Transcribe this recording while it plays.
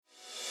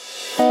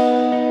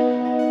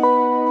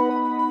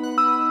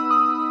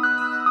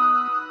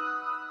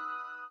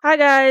Hi,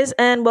 guys,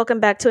 and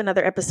welcome back to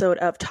another episode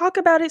of Talk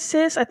About It,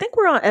 Sis. I think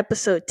we're on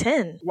episode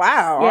 10.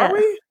 Wow, Yeah. are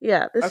we?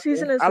 Yeah, this Okay,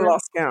 season is... I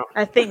lost count.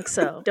 I think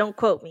so. Don't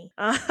quote me.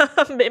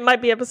 It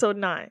might be episode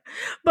 9.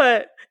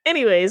 But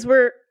anyways,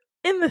 we're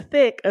in the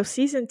thick of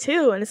season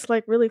 2, and it's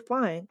like really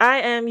flying. I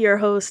am your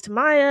host,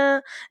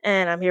 Maya,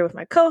 and I'm here with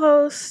my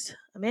co-host,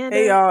 Amanda.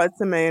 Hey, y'all, it's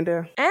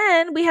Amanda.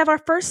 And we have our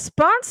first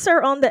sponsor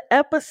on the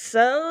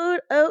episode.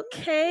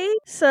 Okay.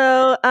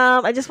 So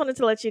I just wanted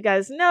to let you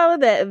guys know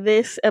that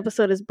this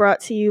episode is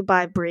brought to you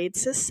by Braid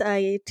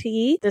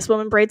Society. This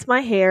woman braids my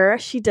hair.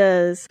 She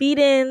does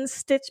beat-ins,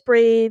 stitch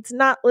braids,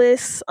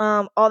 knotless,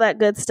 all that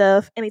good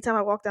stuff. Anytime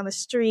I walk down the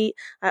street,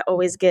 I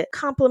always get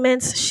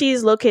compliments.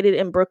 She's located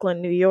in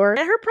Brooklyn, New York.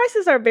 And her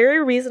prices are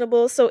very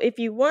reasonable. So if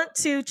you want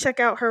to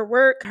check out her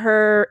work,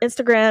 her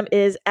Instagram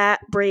is at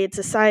Braid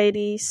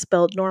Society,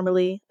 spelled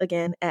normally,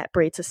 again, at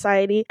Braid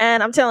Society.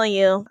 And I'm telling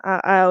you,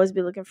 I always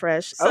be looking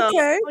fresh. So,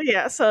 okay.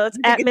 Yeah, so it's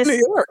at Miss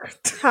New York.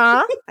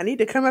 Huh? I need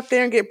to come up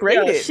there and get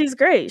braided. Yeah, she's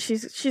great.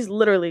 She's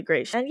literally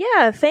great. And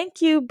yeah,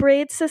 thank you,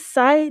 Braid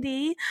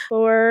Society,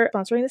 for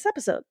sponsoring this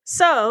episode.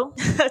 So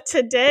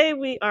today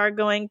we are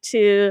going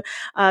to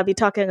be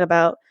talking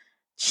about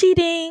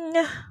cheating,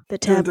 the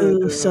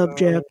taboo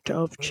subject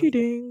of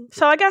cheating.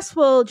 So I guess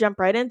we'll jump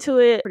right into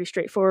it. Pretty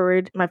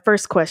straightforward. My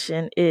first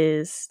question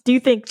is, do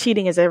you think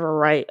cheating is ever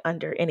right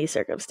under any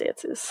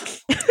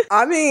circumstances?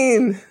 I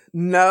mean,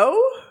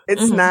 no,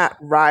 it's not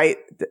right.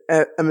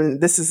 I mean,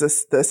 this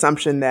is the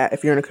assumption that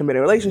if you're in a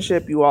committed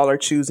relationship, you all are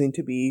choosing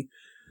to be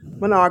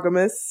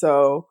monogamous.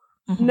 So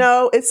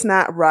no, it's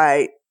not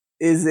right.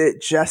 Is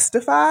it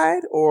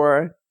justified,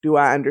 or do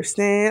I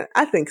understand?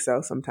 I think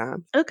so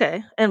sometimes.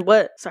 Okay. And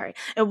what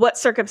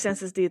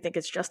circumstances do you think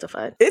it's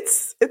justified?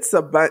 It's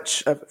a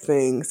bunch of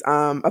things.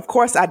 Of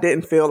course, I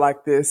didn't feel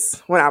like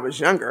this when I was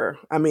younger.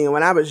 I mean,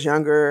 when I was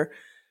younger,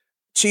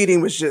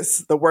 cheating was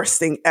just the worst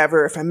thing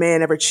ever. If a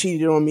man ever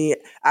cheated on me,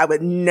 I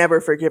would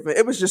never forgive him.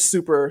 It was just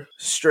super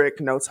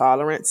strict, no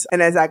tolerance.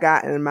 And as I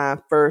got in my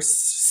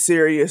first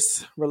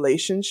serious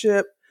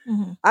relationship,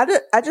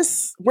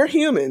 we're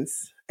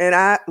humans. And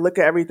I look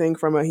at everything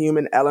from a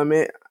human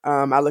element.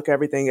 I look at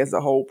everything as a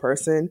whole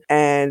person.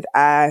 And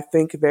I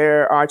think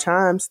there are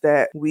times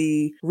that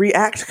we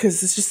react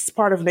because it's just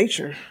part of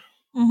nature.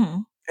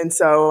 And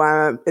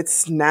so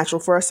it's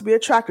natural for us to be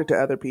attracted to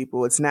other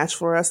people. It's natural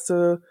for us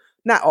to,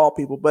 not all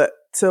people, but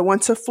to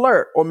want to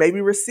flirt or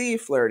maybe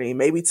receive flirting,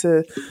 maybe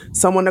to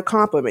someone to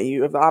compliment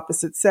you of the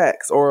opposite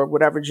sex or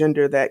whatever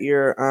gender that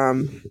you're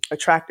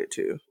attracted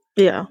to.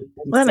 Yeah,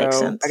 that makes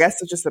sense. I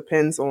guess it just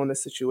depends on the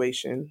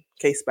situation,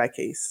 case by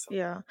case.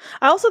 Yeah.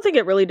 I also think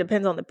it really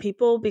depends on the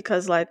people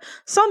because, like,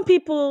 some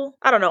people,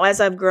 I don't know,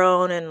 as I've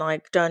grown and,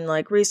 like, done,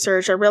 like,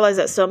 research, I realize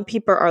that some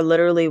people are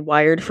literally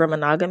wired for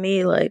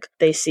monogamy. Like,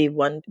 they see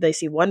one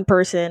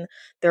person,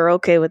 they're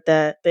okay with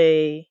that.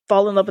 They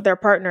fall in love with their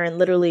partner and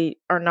literally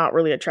are not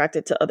really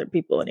attracted to other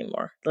people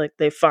anymore. Like,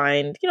 they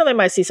find, they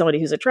might see somebody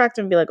who's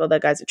attractive and be like, oh,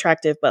 that guy's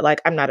attractive, but, like,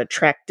 I'm not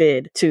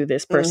attracted to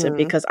this person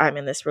because I'm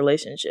in this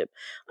relationship.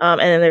 And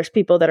then there's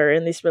people that are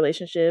in these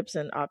relationships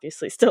and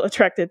obviously still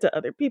attracted to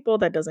other people.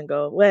 That doesn't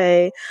go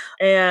away.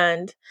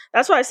 And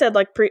that's why I said,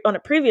 like, on a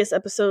previous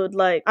episode,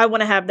 like, I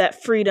want to have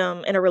that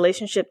freedom in a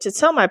relationship to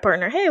tell my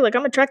partner, hey, like,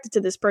 I'm attracted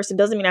to this person.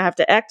 Doesn't mean I have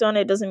to act on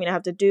it. Doesn't mean I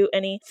have to do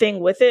anything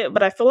with it.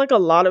 But I feel like a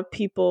lot of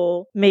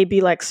people may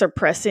be, like,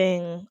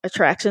 suppressing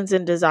attractions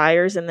and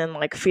desires and then,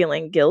 like,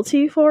 feeling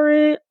guilty for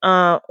it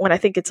when I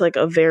think it's, like,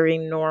 a very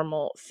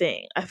normal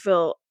thing. I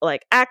feel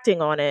like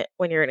acting on it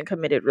when you're in a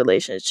committed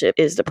relationship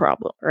is the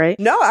problem, right?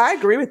 No, I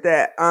agree with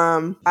that.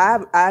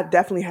 I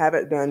definitely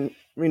haven't done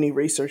any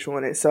research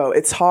on it, so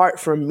it's hard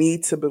for me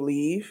to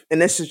believe,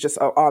 and this is just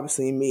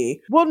obviously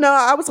me. Well, no,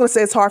 I was going to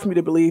say it's hard for me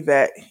to believe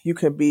that you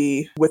can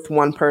be with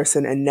one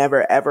person and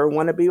never ever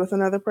want to be with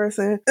another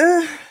person.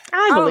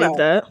 I believe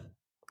that.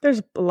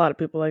 There's a lot of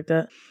people like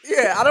that.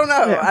 Yeah, I don't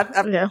know.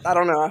 Yeah. I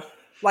don't know.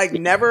 Like,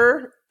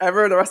 never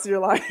ever the rest of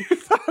your life.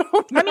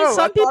 I mean,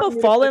 some people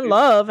fall in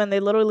love and they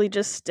literally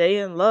just stay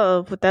in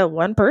love with that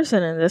one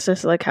person, and that's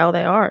just like how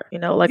they are,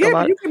 like a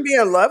lot. You can be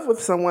in love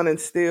with someone and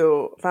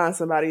still find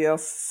somebody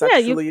else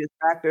sexually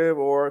attractive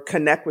or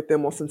connect with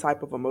them on some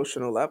type of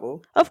emotional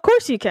level. Of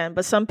course you can,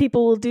 but some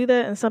people will do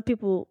that and some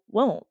people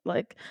won't.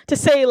 Like, to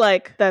say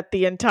like that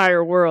the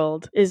entire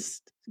world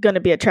is going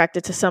to be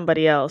attracted to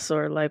somebody else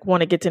or like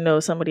want to get to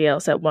know somebody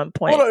else at one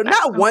point. Well,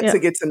 not want to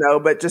get to know,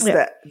 but just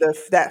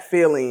that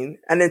feeling.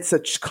 And it's a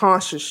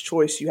conscious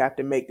choice you have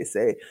to make to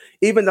say,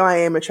 even though I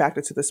am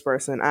attracted to this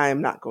person, I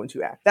am not going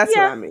to act. That's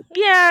what I mean.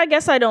 Yeah, I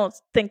guess I don't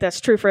think that's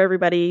true for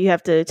everybody. You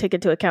have to take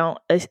into account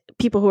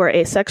people who are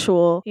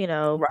asexual,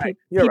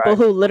 people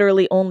who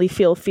literally only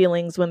feel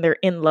feelings when they're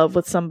in love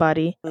with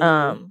somebody.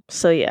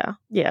 So yeah.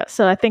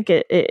 So I think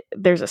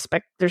there's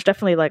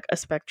definitely like a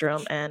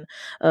spectrum and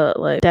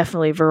like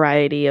definitely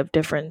variety of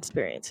different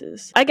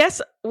experiences. I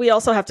guess we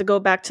also have to go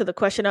back to the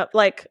question of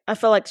like, I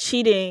feel like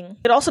cheating,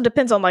 it also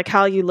depends on like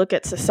how you look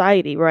at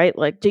society, right?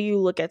 Like, do you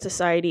look at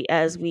society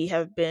as we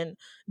have been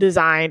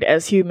designed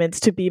as humans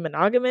to be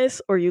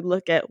monogamous, or you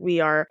look at we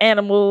are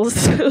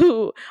animals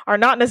who are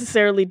not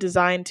necessarily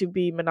designed to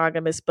be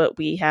monogamous, but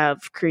we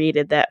have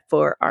created that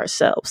for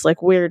ourselves?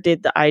 Like, where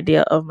did the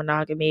idea of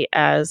monogamy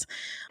as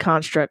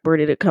construct, where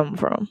did it come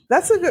from?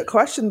 That's a good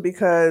question,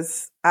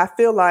 because I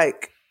feel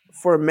like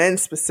for men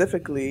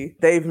specifically,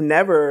 they've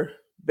never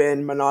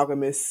been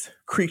monogamous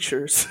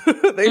creatures.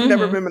 They've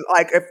never been,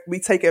 like, if we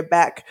take it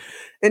back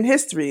in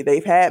history,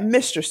 they've had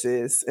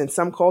mistresses. In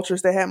some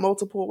cultures, they had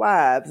multiple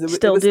wives.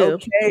 Still it was do.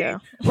 Okay. Yeah.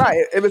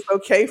 Right. It was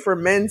okay for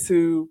men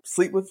to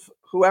sleep with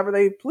whoever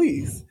they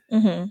please.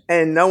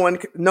 And no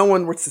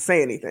one was to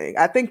say anything.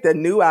 I think the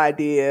new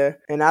idea,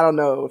 and I don't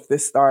know if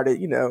this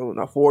started, in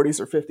the 40s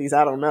or 50s,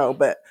 I don't know,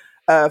 but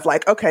of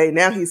like, okay,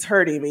 now he's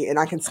hurting me and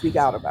I can speak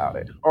out about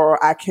it.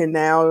 Or I can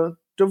now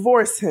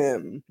divorce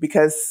him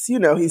because,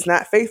 he's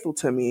not faithful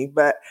to me.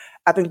 But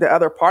I think the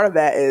other part of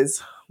that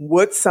is,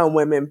 would some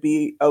women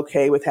be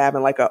okay with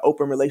having like an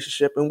open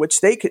relationship in which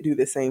they could do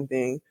the same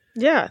thing?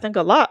 Yeah, I think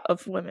a lot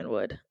of women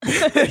would. And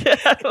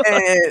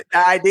the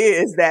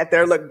idea is that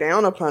they're looked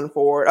down upon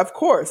for it, of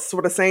course,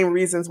 for the same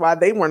reasons why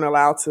they weren't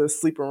allowed to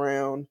sleep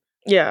around.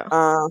 Yeah.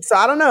 So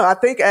I don't know. I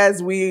think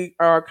as we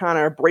are kind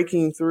of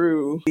breaking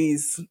through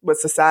what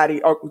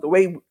society, or the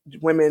way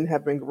women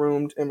have been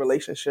groomed in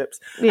relationships,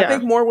 I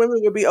think more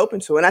women would be open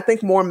to it. And I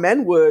think more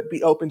men would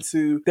be open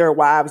to their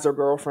wives or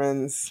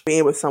girlfriends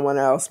being with someone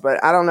else.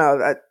 But I don't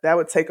know. That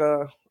would take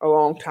a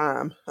long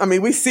time. I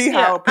mean, we see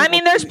how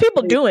there's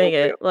people doing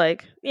it.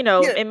 Like,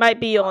 it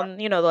might be on,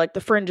 like the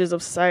fringes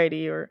of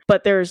society,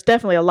 but there's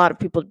definitely a lot of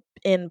people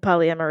in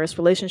polyamorous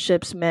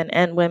relationships, men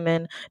and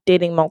women,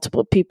 dating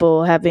multiple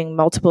people, having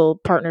multiple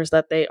partners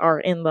that they are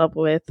in love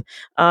with.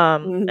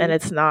 And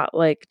it's not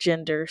like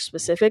gender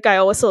specific. I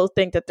also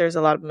think that there's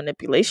a lot of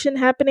manipulation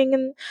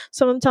happening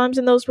sometimes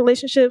in those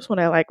relationships. When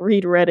I like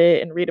read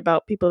Reddit and read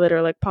about people that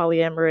are like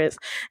polyamorous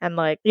and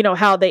like,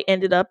 how they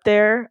ended up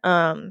there.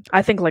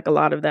 I think like a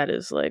lot of that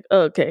is like,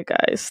 okay,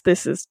 guys,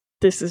 this is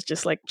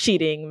just like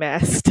cheating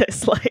masked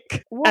as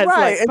like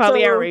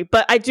polyamory.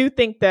 But I do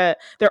think that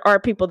there are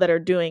people that are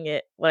doing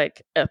it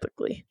like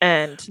ethically,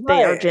 and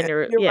they are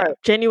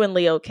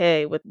genuinely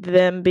okay with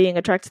them being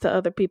attracted to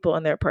other people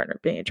and their partner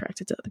being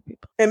attracted to other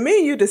people. And me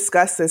and you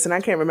discussed this, and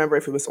I can't remember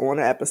if it was on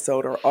an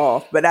episode or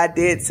off, but I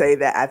did say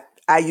that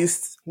I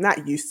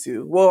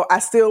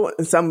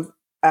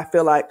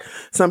feel like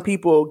some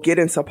people get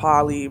into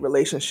poly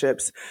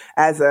relationships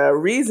as a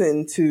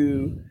reason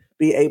to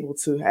be able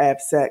to have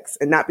sex,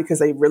 and not because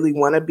they really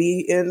want to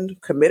be in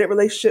committed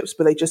relationships,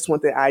 but they just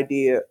want the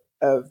idea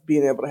of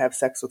being able to have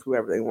sex with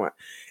whoever they want.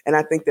 And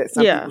I think that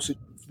some people should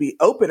be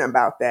open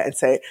about that and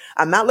say,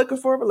 I'm not looking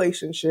for a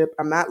relationship.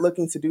 I'm not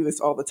looking to do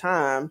this all the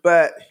time,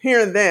 but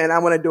here and then I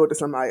want to do it to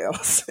somebody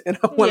else, and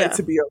I want it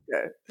to be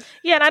okay.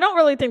 Yeah. And I don't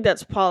really think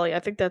that's poly. I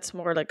think that's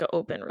more like an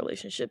open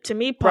relationship. To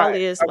me,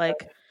 poly is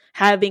like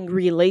having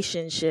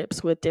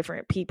relationships with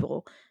different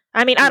people.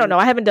 I mean, I don't know.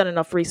 I haven't done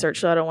enough research,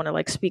 so I don't want to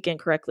like speak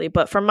incorrectly.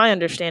 But from my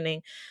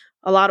understanding,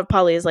 a lot of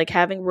poly is like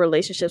having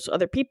relationships with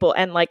other people.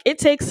 And like it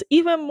takes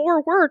even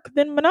more work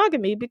than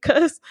monogamy,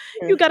 because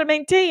you got to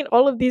maintain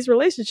all of these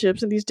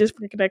relationships and these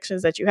different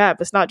connections that you have.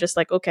 It's not just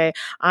like, okay,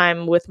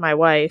 I'm with my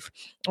wife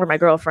or my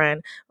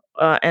girlfriend,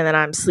 and then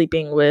I'm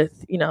sleeping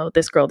with,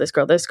 this girl.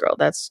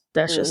 That's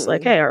just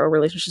like, hey, our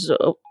relationship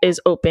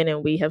is open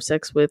and we have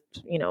sex with,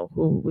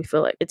 who we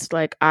feel like. It's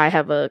like I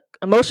have a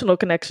emotional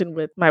connection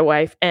with my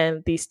wife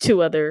and these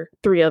 4 other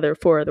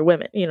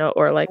women,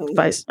 or like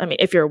vice. I mean,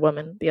 if you're a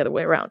woman, the other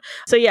way around.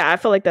 So yeah, I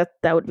feel like that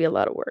would be a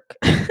lot of work.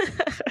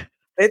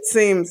 It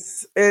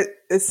seems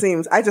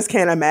I just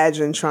can't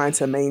imagine trying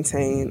to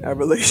maintain a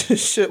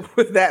relationship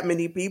with that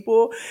many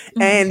people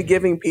and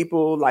giving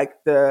people like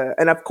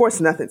and of course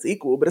nothing's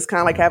equal, but it's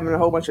kind of like having a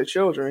whole bunch of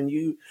children.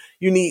 You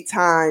need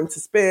time to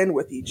spend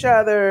with each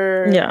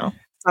other. Yeah.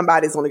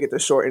 Somebody's going to get the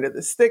short end of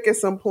the stick at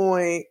some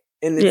point.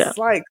 And it's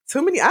like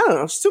too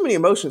many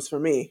emotions for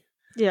me.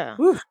 Yeah.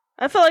 Whew.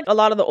 I feel like a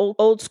lot of the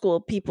old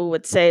school people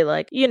would say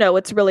like,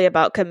 it's really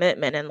about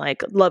commitment and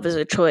like love is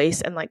a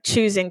choice and like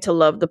choosing to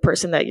love the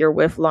person that you're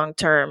with long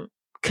term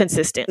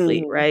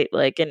consistently, right?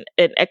 Like and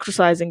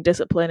exercising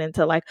discipline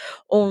into like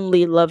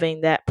only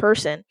loving that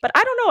person. But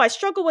I don't know, I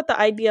struggle with the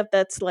idea of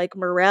that's like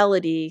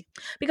morality,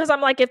 because I'm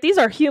like, if these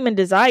are human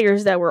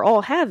desires that we're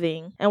all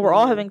having and we're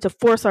all having to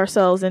force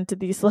ourselves into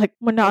these like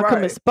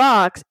monogamous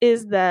box,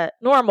 is that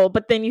normal?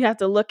 But then you have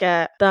to look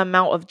at the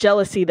amount of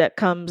jealousy that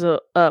comes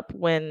up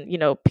when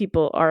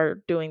people are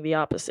doing the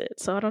opposite.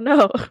 So I don't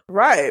know.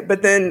 Right.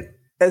 But then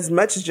as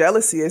much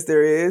jealousy as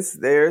there is,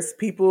 there's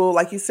people,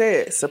 like you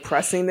said,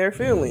 suppressing their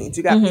feelings.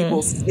 You got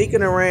people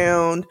sneaking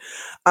around.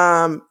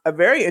 A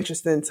very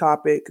interesting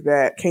topic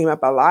that came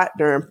up a lot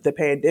during the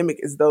pandemic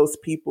is those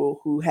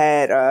people who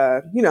had,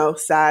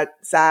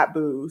 side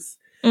boos.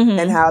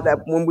 And how that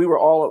when we were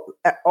all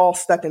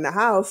stuck in the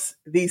house,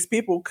 these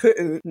people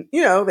couldn't,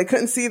 they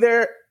couldn't see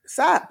their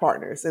side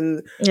partners,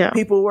 and Yeah.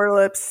 people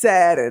were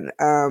upset, and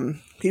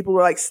people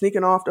were like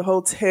sneaking off to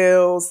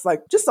hotels,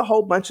 like just a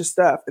whole bunch of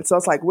stuff. And so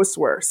it's like, what's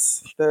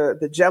worse,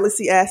 the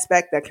jealousy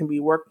aspect that can be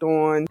worked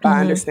on by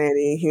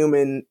understanding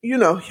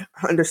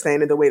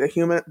understanding the way the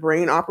human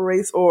brain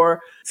operates,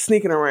 or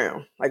sneaking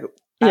around? Like,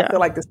 I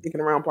feel like the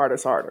sneaking around part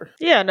is harder.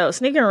 Yeah, no,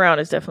 sneaking around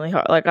is definitely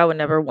hard. Like, I would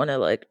never want to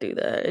like do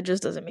that. It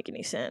just doesn't make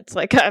any sense.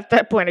 Like, at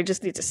that point, I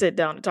just need to sit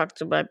down and talk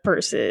to my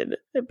person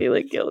and be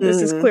like, yo,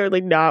 this is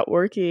clearly not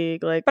working.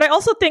 Like, but I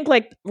also think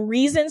like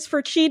reasons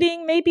for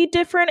cheating may be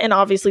different. And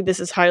obviously this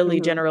is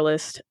highly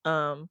generalist.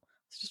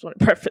 Just want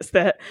to preface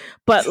that.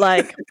 But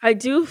like, I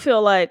do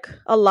feel like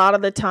a lot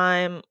of the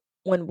time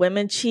when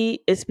women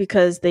cheat, it's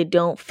because they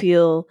don't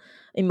feel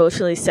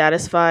emotionally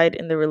satisfied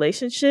in the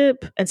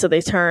relationship, and so they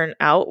turn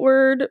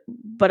outward.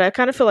 But I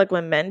kind of feel like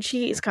when men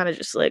cheat, it's kind of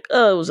just like,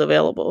 oh, it was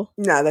available.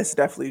 Nah, that's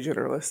definitely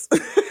generalist.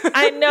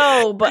 I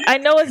know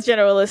it's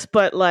generalist,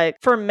 but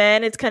like for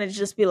men, it's kind of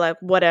just be like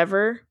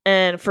whatever,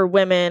 and for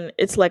women,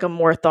 it's like a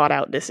more thought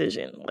out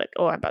decision. Like,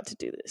 oh, I'm about to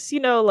do this.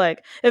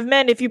 Like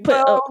if you put,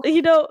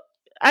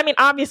 I mean,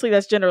 obviously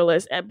that's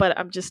generalist, but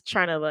I'm just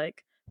trying to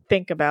like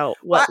think about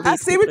what I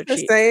see what you're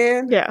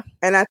saying. Yeah.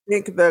 And I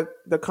think the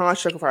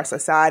construct of our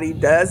society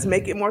does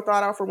make it more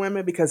thought out for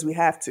women because we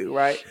have to,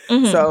 right?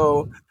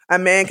 So a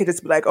man can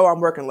just be like, oh, I'm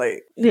working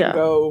late. Yeah.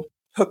 Go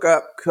hook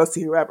up, go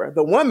see whoever.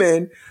 The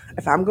woman,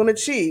 if I'm going to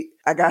cheat,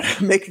 I got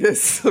to make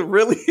this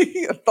really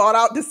thought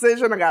out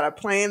decision. I got to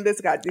plan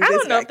this, got to do this. I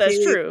don't know if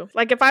that's true.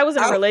 Like if I was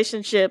in a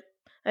relationship,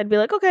 I'd be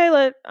like, okay,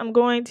 like I'm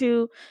going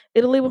to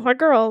Italy with my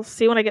girl.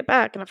 See when I get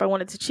back. And if I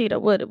wanted to cheat, I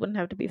would. It wouldn't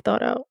have to be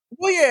thought out.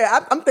 Well,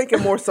 yeah, I'm thinking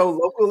more so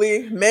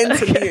locally. Men,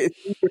 to me, it's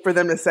easier for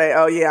them to say,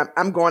 oh, yeah,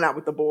 I'm going out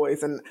with the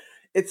boys. And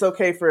it's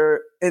okay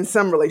in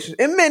some relations,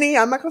 in many,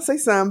 I'm not going to say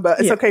some, but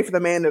it's okay for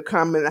the man to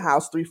come in the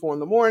house 3-4 in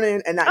the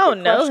morning and not oh,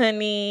 no,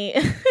 honey.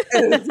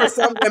 And for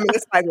some women,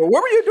 it's like, well,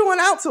 what were you doing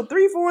out till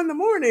 3-4 in the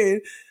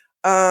morning?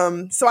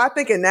 So I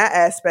think in that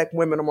aspect,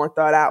 women are more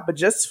thought out. But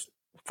just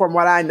from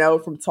what I know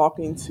from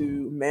talking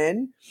to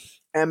men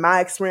and my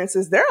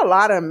experiences, there are a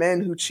lot of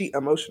men who cheat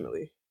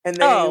emotionally, and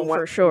they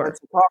want to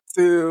talk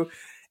to,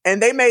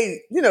 and they may,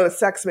 the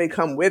sex may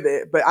come with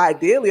it, but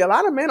ideally a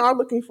lot of men are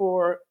looking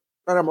for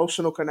an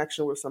emotional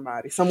connection with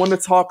somebody, someone to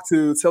talk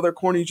to, tell their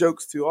corny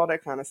jokes to, all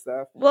that kind of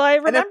stuff. Well, I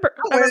remember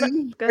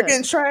they're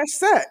getting trash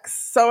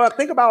sex. So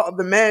think about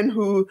the men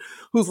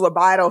whose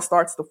libido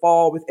starts to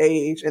fall with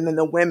age, and then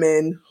the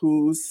women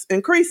who's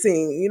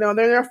increasing, they're in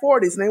their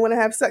 40s and they want to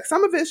have sex.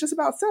 Some of it's just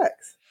about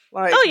sex.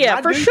 Like, oh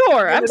yeah, for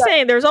sure. I'm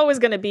saying there's always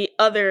going to be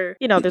other,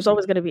 there's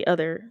always going to be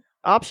other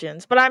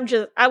options, but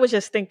I was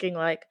just thinking,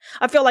 like,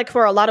 I feel like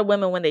for a lot of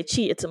women when they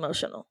cheat, it's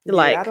emotional.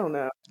 Like, I don't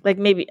know. Like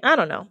maybe, I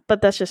don't know,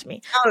 but that's just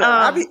me. I don't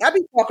know. I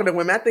be talking to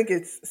women. I think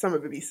some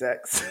of it be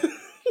sex.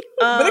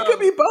 But it could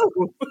be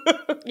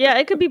both. Yeah,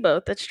 it could be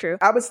both. That's true.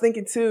 I was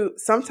thinking too,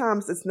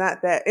 sometimes it's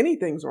not that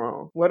anything's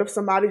wrong. What if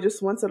somebody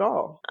just wants it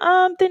all?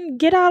 Then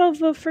get out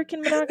of a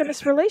freaking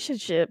monogamous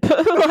relationship.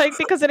 Like,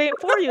 because it ain't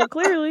for you,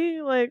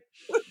 clearly. Like,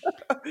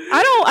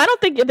 I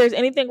don't think there's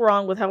anything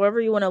wrong with however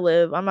you want to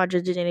live. I'm not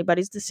judging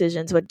anybody's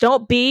decisions, but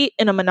don't be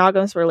in a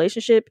monogamous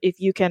relationship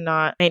if you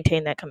cannot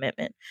maintain that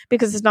commitment,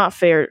 because it's not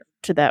fair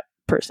to that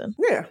person.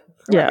 Yeah.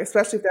 Yeah. Right.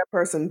 Especially if that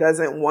person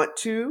doesn't want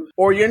to,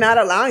 or you're not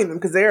allowing them,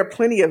 because there are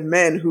plenty of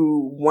men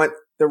who want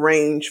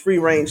free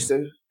range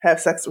to have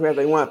sex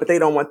wherever they want, but they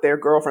don't want their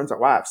girlfriends or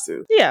wives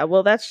to. Yeah,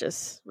 well, that's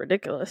just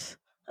ridiculous.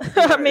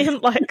 I mean,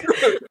 like,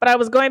 but I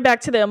was going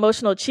back to the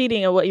emotional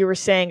cheating and what you were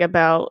saying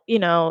about,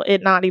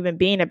 it not even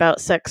being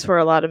about sex for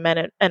a lot of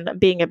men and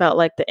being about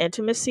like the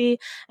intimacy.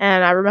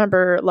 And I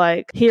remember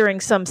like hearing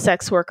some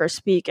sex worker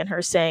speak and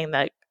her saying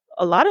that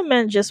a lot of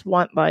men just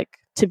want like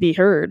to be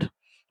heard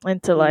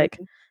and to like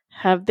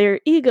have their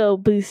ego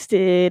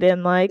boosted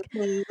and like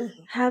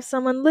have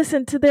someone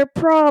listen to their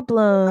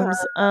problems.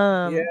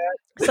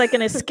 It's like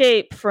an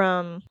escape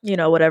from,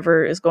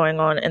 whatever is going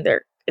on in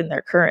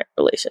their current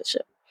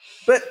relationship.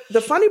 But the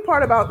funny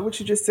part about what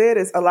you just said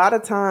is a lot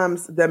of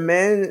times the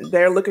men,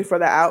 they're looking for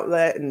the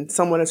outlet and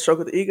someone to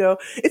stroke the ego.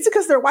 It's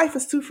because their wife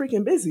is too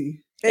freaking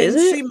busy. And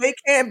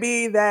can't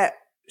be that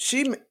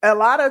a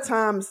lot of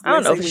times. I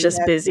don't know if it's just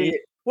busy.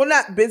 Well,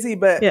 not busy,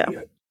 but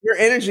your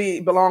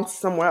energy belongs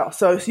somewhere else.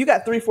 So if you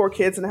got 3-4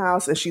 kids in the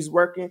house and she's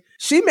working,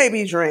 she may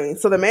be drained.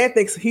 So the man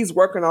thinks he's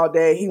working all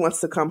day. He wants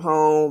to come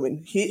home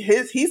and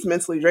he's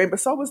mentally drained, but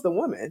so is the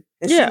woman.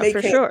 And she may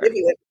can't give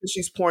it because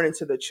she's pouring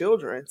into the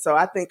children. So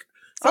I think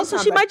also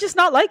she might just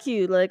not like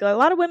you. Like a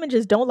lot of women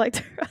just don't like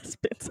their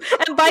husbands,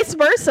 and vice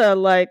versa.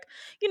 Like,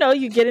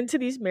 you get into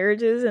these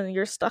marriages and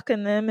you're stuck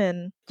in them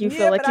and you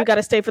feel like you got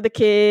to stay for the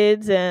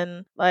kids,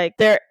 and like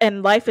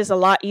and life is a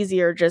lot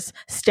easier just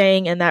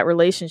staying in that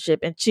relationship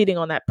and cheating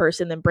on that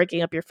person than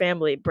breaking up your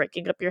family,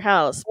 breaking up your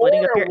house,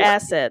 splitting up your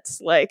assets.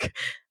 Like,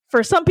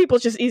 for some people,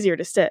 it's just easier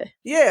to stay.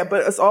 Yeah,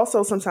 but it's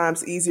also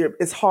sometimes easier.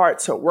 It's hard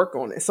to work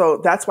on it. So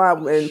that's why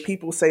when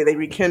people say they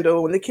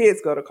rekindle when the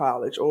kids go to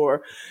college,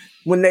 or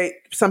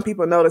some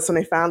people notice when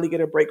they finally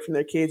get a break from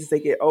their kids as they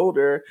get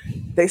older,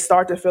 they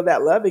start to feel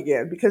that love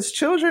again, because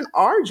children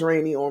are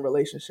draining on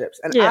relationships.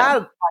 And I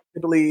like to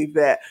believe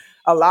that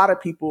a lot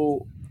of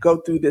people go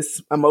through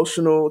this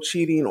emotional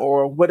cheating,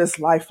 or what is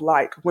life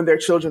like, when their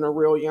children are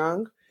real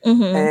young.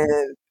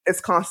 And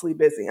it's constantly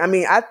busy. I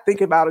mean, I think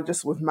about it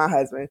just with my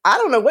husband. I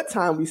don't know what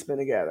time we spend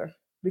together,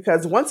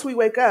 because once we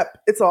wake up,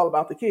 it's all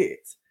about the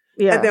kids.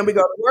 Yeah. And then we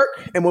go to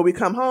work, and when we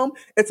come home,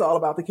 it's all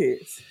about the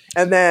kids.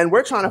 And then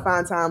we're trying to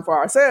find time for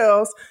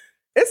ourselves.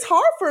 It's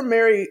hard for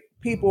married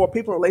people or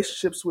people in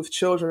relationships with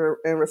children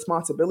and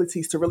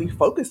responsibilities to really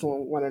focus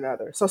on one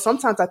another. So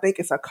sometimes I think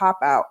it's a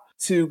cop-out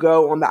to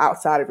go on the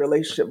outside of your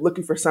relationship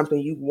looking for something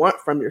you want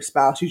from your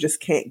spouse. You just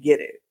can't get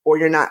it, or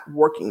you're not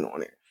working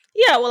on it.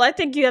 Yeah, well, I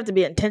think you have to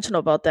be intentional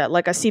about that.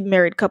 Like, I see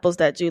married couples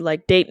that do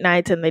like date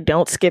nights, and they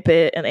don't skip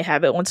it, and they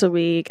have it once a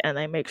week, and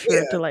they make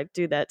sure to like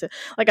do that.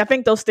 Like, I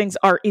think those things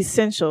are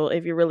essential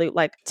if you really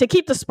like to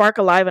keep the spark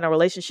alive in a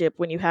relationship.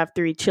 When you have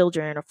 3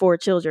 children or 4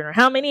 children, or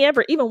how many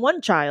ever, even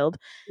one child,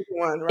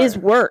 is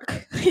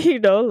work. You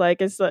know, like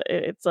it's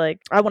like,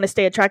 I want to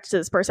stay attracted to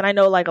this person. I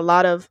know like a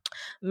lot of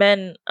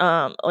men, me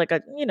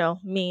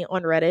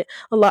on Reddit,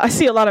 I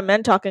see a lot of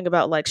men talking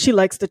about like, she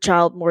likes the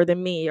child more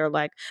than me, or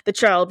like the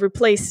child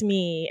replaced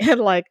me,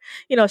 and like,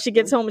 you know, she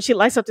gets home and she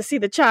lights up to see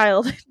the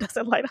child.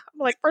 Doesn't light up. I'm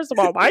like, first of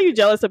all, why are you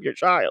jealous of your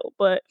child?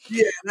 But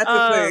yeah, that's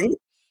the thing.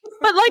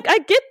 But like, I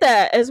get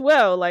that as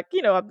well. Like,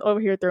 you know, I'm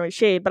over here throwing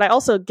shade, but I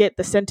also get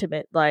the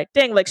sentiment. Like,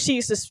 dang, like she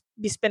used to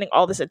be spending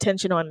all this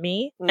attention on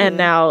me, and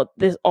now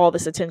all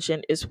this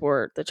attention is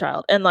for the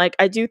child. And like,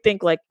 I do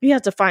think like you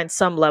have to find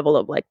some level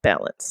of like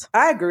balance.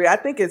 I agree. I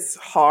think it's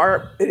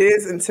hard. It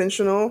is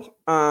intentional.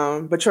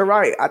 But you're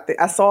right.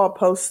 I saw a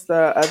post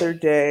the other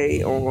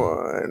day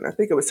on, I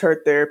think it was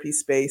Her Therapy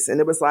Space,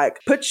 and it was like,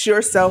 put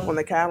yourself on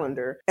the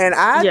calendar. And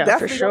I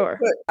definitely for sure.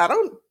 I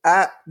don't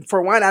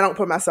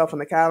put myself on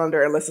the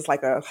calendar unless it's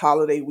like a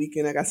holiday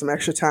weekend. I got some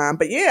extra time.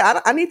 But yeah,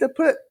 I need to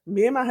put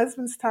me and my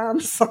husband's time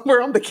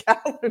somewhere on the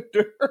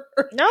calendar.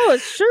 No,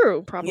 it's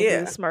true. Probably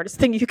the smartest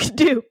thing you can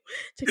do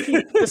to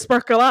keep the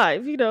spark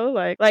alive. You know,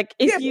 like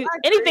if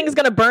anything's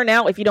gonna burn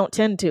out if you don't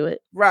tend to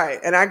it. Right,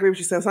 and I agree with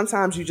you saying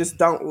sometimes you just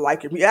don't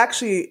like it. We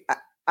actually,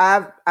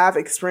 I've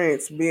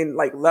experienced being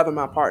like loving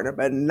my partner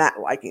but not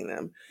liking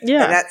them.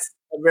 Yeah, and that's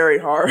a very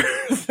hard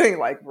thing.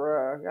 Like,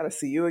 bruh, I gotta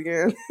see you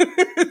again.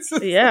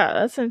 Yeah,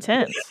 that's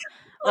intense.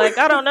 Like,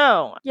 I don't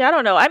know. Yeah, I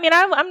don't know. I mean,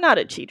 I'm not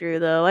a cheater,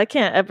 though. I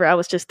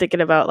was just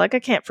thinking about, like, I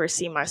can't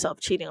foresee myself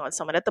cheating on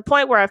someone. At the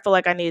point where I feel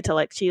like I need to,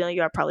 like, cheat on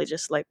you, I probably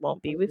just, like,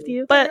 won't be with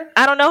you. But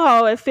I don't know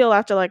how I feel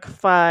after, like,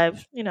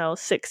 5,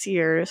 6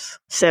 years,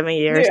 7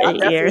 years,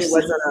 8 years. I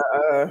wasn't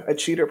a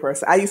cheater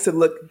person. I used to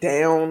look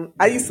down.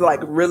 I used to, like,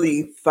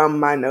 really thumb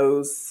my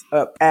nose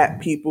up at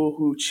people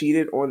who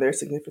cheated on their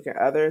significant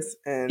others.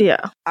 And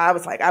I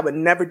was like, I would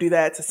never do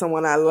that to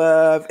someone I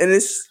love. And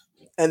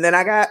then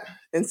I got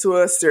into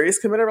a serious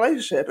committed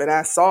relationship, and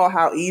I saw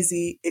how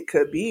easy it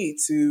could be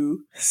to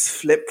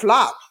flip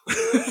flop.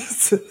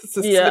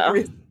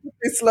 Slippery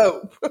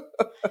slope.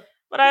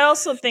 But I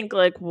also think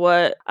like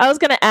what I was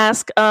gonna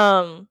ask,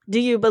 do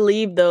you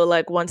believe though,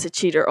 like once a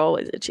cheater,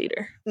 always a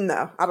cheater?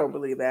 No, I don't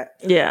believe that.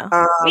 Yeah.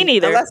 Me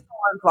neither. Unless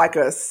someone's like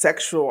a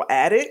sexual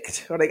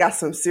addict or they got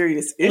some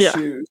serious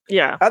issues.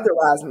 Yeah.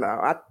 Otherwise, no.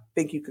 I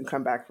think you can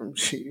come back from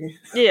cheating.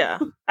 Yeah.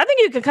 I think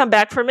you can come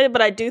back from it,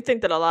 but I do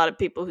think that a lot of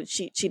people who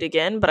cheat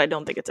again, but I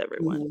don't think it's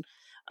everyone.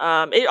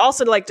 It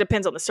also like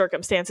depends on the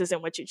circumstances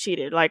in which you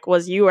cheated. Like, were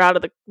you out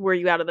of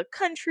the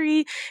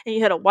country and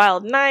you had a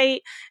wild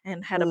night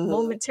and had a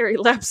momentary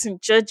lapse in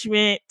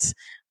judgment?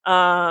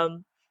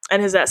 And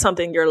is that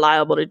something you're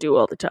liable to do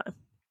all the time?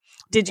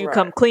 Did you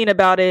come clean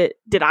about it?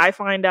 Did I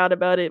find out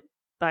about it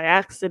by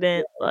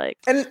accident? Like,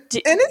 and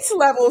it's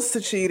levels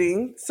to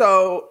cheating.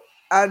 So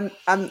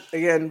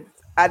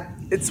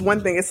it's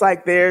one thing. It's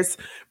like there's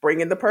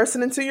bringing the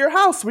person into your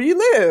house where you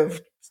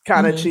live,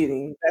 kind of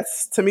cheating.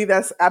 To me,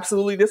 that's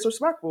absolutely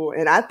disrespectful.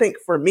 And I think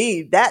for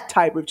me, that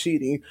type of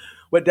cheating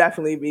would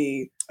definitely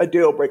be a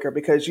deal breaker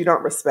because you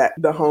don't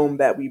respect the home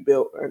that we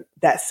built,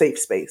 that safe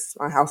space.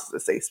 My house is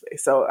a safe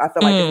space. So I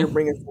feel like if you're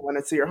bringing someone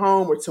into your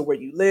home or to where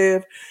you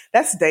live,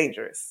 that's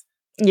dangerous.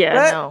 Yeah,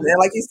 but then,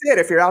 like you said,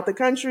 if you're out the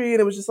country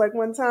and it was just like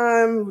one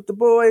time with the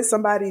boys,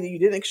 somebody that you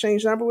didn't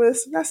exchange number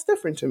with, that's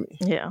different to me.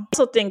 Yeah. I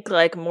also think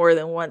like more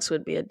than once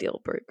would be a deal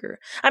breaker.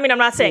 I mean, I'm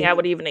not saying I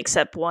would even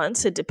accept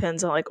once. It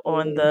depends on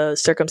on the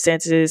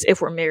circumstances.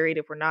 If we're married,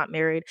 if we're not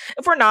married.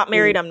 If we're not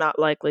married, I'm not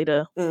likely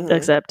to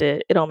accept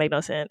it. It don't make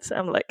no sense.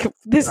 I'm like,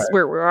 this is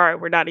where we are.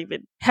 We're not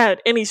even had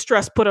any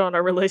stress put on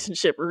our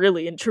relationship,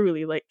 really and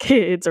truly, like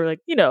kids or like,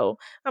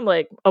 I'm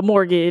like a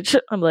mortgage.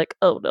 I'm like,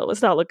 oh no,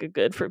 it's not looking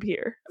good from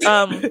here.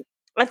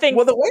 I think.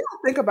 Well, the way I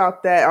think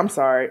about that, I'm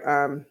sorry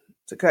to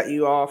cut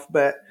you off,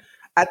 but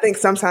I think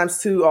sometimes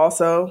too,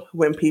 also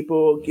when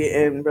people get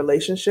in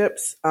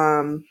relationships,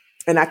 and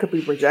I could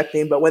be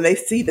projecting, but when they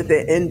see that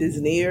the end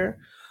is near,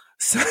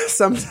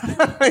 sometimes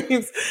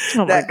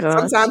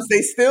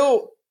they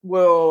still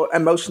will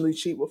emotionally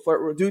cheat, will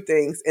flirt, will do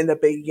things in the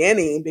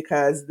beginning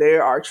because they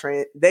are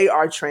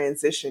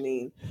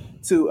transitioning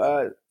to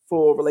a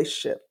full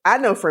relationship. I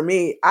know for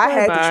me, I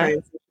had to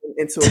transition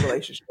into a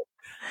relationship.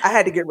 I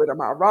had to get rid of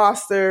my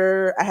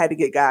roster. I had to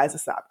get guys to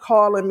stop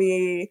calling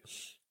me.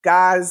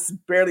 Guys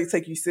barely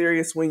take you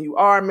serious when you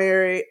are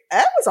married.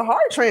 That was a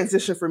hard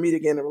transition for me to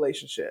get in a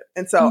relationship.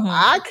 And so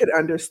I could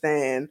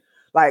understand,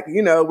 like,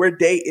 you know, we're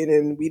dating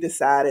and we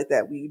decided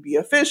that we'd be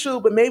official,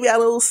 but maybe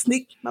I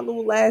sneak my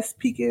little last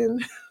peek in.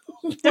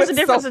 There's a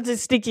difference between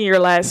sneaking your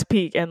last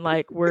peek and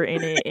like we're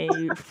in it and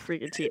you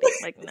freaking cheating.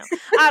 Like, no,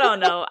 I don't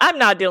know. I'm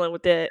not dealing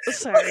with that.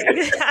 Sorry.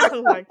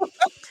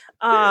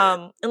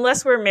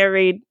 Unless we're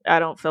married, I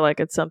don't feel like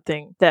it's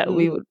something that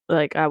we would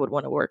like. I would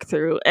want to work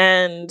through.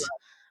 And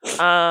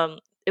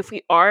if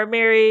we are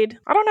married,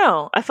 I don't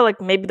know. I feel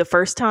like maybe the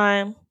first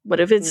time, but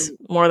if it's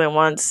more than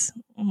once,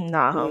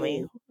 nah,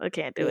 homie, I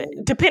can't do it.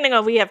 Depending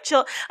on if we have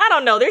I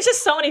don't know. There's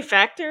just so many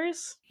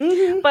factors.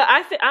 But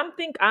I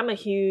think I'm a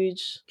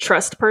huge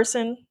trust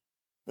person.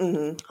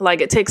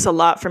 Like, it takes a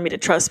lot for me to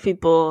trust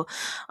people,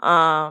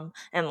 and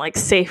like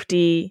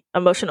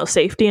emotional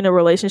safety in a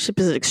relationship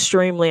is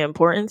extremely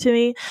important to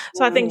me.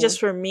 So I think just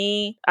for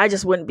me, I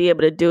just wouldn't be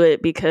able to do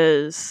it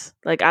because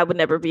like I would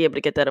never be able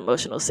to get that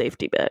emotional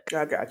safety back.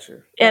 I got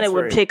you. And it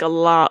would take a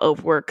lot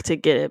of work to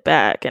get it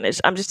back. And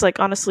I'm just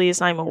like, honestly, it's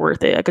not even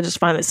worth it. I could just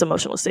find this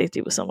emotional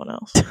safety with someone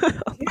else.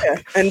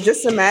 Yeah. And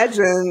just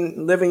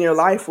imagine living your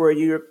life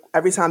where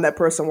every time that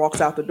person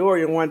walks out the door,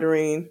 you're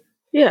wondering,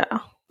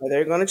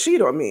 they're going to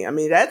cheat on me. I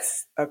mean,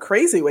 that's a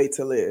crazy way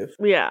to live.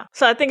 Yeah.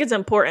 So I think it's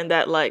important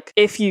that, like,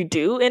 if you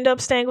do end up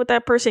staying with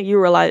that person,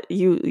 you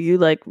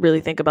like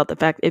really think about the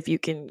fact if you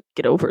can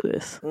get over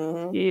this.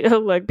 You know,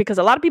 like, because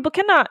a lot of people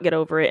cannot get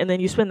over it. And then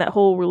you spend that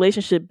whole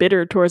relationship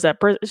bitter towards that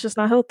person. It's just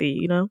not healthy,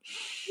 you know?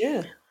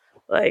 Yeah.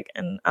 Like,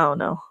 and I don't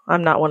know.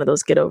 I'm not one of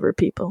those get over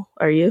people.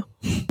 Are you?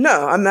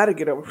 No, I'm not a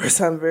get over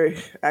person. I'm very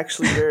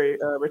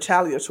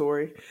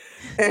retaliatory.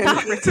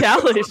 Not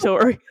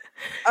retaliatory.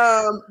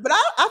 But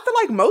I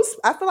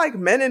feel like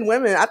men and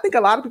women, I think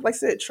a lot of people, like I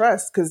said,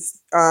 trust,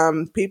 because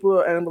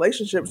people in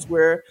relationships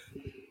where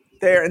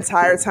their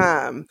entire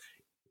time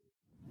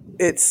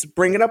it's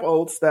bringing up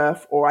old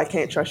stuff or I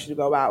can't trust you to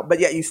go out, but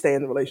yet you stay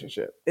in the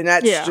relationship. And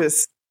that's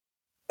just,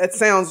 it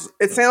sounds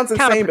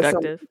insane,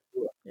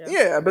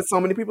 but so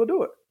many people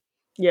do it.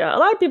 Yeah, a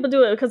lot of people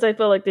do it because they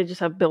feel like they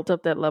just have built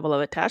up that level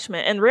of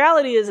attachment. And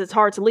reality is it's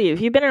hard to leave.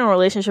 If you've been in a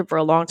relationship for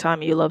a long time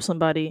and you love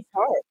somebody,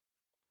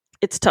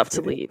 it's tough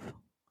to leave.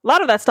 A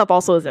lot of that stuff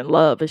also isn't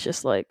love. It's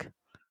just like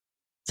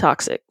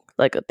toxic,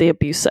 like the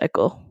abuse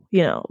cycle,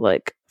 you know,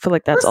 like I feel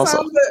like that's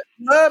also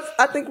love.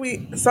 I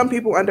think some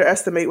people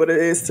underestimate what it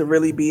is to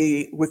really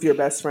be with your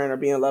best friend or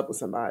be in love with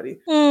somebody.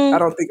 I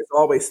don't think it's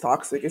always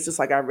toxic. It's just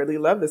like, I really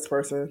love this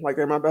person. Like,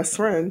 they're my best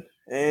friend.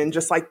 And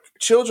just like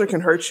children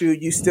can hurt you,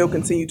 you still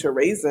continue to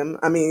raise them.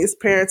 I mean, it's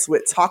parents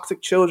with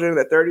toxic children in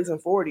their 30s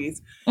and 40s,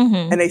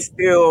 and they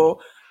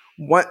still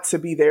want to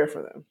be there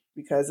for them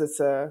because it's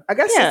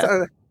it's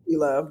unhealthy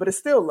love, but it's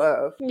still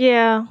love.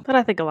 Yeah, but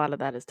I think a lot of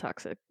that is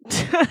toxic.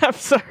 I'm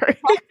sorry.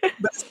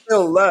 But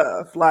still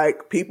love.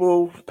 Like,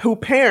 people who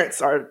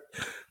parents are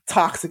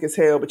toxic as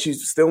hell, but you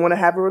still want to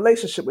have a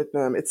relationship with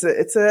them. It's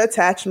an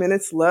attachment.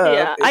 It's love.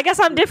 Yeah, I guess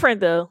I'm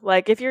different though.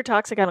 Like, if you're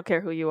toxic, I don't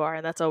care who you are,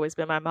 and that's always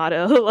been my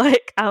motto.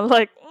 Like, I'm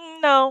like,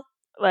 no.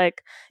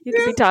 Like, you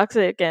can be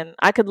toxic, and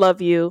I could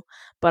love you,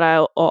 but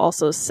I'll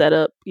also set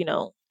up, you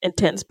know,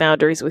 intense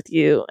boundaries with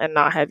you and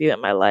not have you in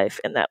my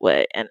life in that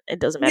way. And it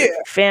doesn't matter if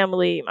you're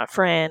family, my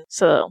friend.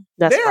 So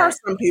that's there are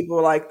some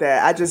people like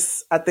that.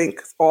 I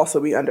think also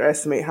we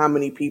underestimate how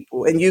many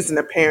people, and using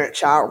the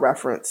parent-child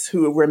reference,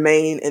 who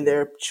remain in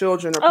their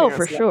children or parents'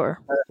 for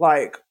sure.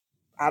 Like,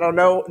 I don't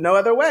know, no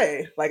other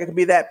way. Like, it could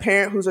be that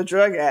parent who's a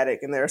drug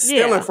addict and they're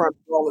still in front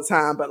of you all the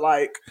time, but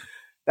like,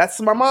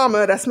 that's my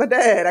mama, that's my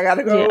dad. I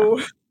gotta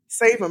go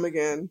save them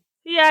again.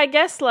 Yeah, I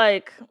guess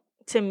like,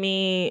 to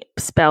me,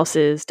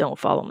 spouses don't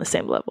fall on the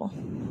same level.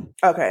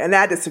 Okay, and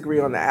I disagree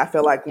on that. I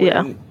feel like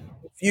if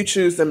you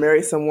choose to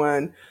marry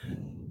someone,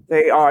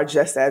 they are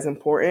just as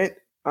important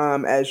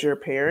as your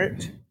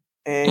parent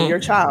and your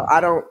child. I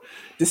don't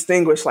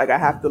distinguish, like, I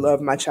have to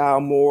love my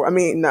child more. I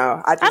mean,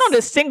 no. I don't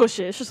distinguish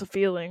it. It's just a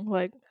feeling.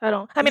 Like,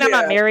 I'm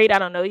not married. I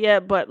don't know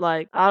yet, but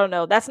like, I don't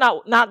know. That's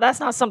not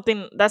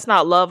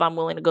love I'm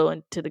willing to go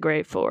into the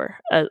grave for.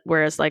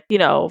 Whereas, like, you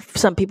know,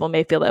 some people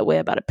may feel that way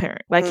about a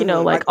parent. Like, you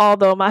know, like,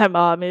 although my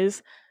mom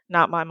is,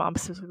 not my mom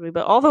specifically,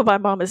 but although my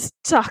mom is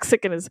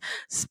toxic and is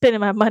spending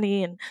my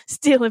money and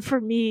stealing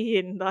from me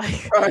and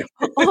like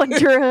on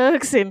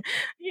drugs and,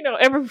 you know,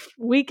 every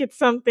week it's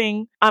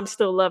something, I'm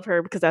still love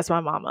her because that's my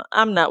mama.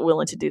 I'm not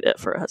willing to do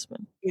that for a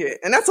husband. Yeah,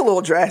 and that's a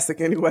little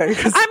drastic anyway.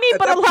 I mean,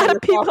 but a lot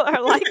of people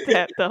are like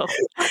that though.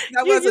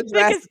 That was a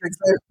drastic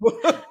example.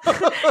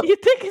 You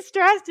think it's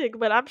drastic,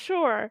 but I'm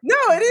sure. No,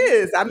 it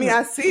is. I mean,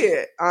 I see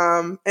it.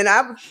 And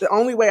the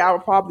only way I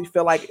would probably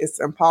feel like it's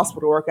impossible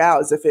to work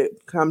out is if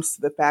it comes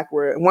to the fact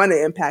where, one,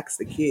 it impacts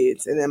the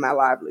kids and then my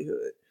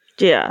livelihood.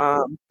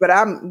 Yeah. But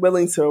I'm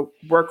willing to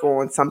work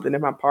on something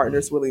that my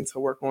partner's willing to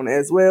work on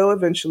as well.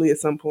 Eventually, at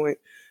some point,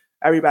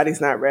 everybody's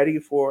not ready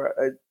for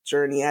a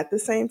journey at the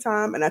same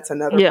time. And that's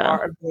another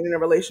part of being in a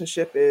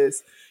relationship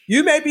is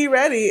you may be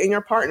ready and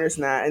your partner's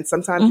not. And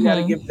sometimes you got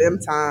to give them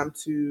time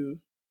to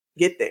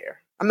get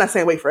there. I'm not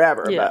saying wait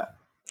forever,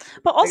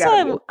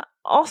 but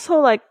also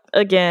like,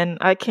 again,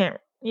 I can't,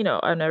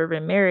 I've never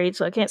been married,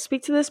 so I can't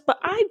speak to this, but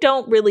I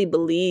don't really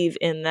believe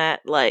in that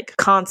like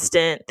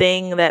constant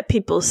thing that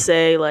people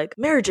say, like,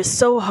 marriage is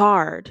so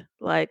hard.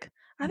 Like,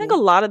 I think a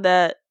lot of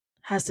that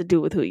has to do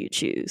with who you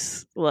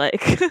choose.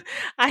 Like,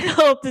 I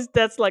know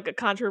that's like a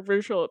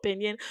controversial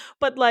opinion,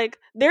 but like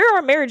there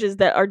are marriages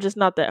that are just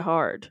not that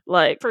hard.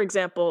 Like, for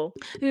example,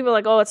 people are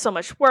like, oh, it's so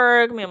much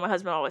work. Me and my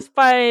husband always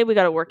fight. We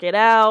got to work it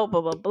out,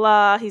 blah, blah,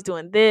 blah. He's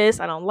doing this.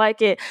 I don't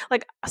like it.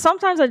 Like,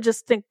 sometimes I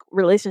just think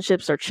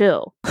relationships are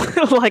chill.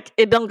 Like,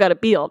 it don't got to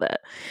be all that.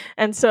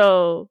 And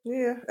so,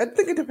 yeah, I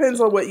think it depends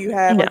on what you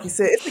have. Like you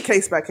said, it's a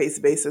case by case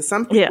basis.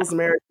 Some people's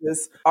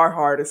marriages are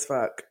hard as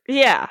fuck.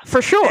 Yeah,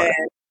 for sure.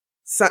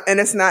 And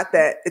it's not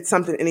that it's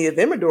something any of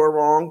them are doing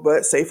wrong,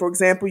 but say, for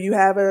example, you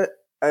have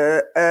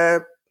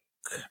a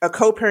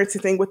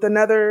co-parenting thing with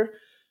another.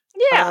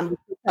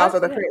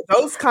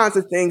 Those kinds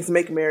of things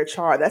make marriage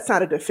hard. That's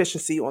not a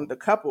deficiency on the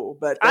couple,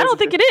 but I don't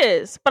think it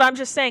is. But I'm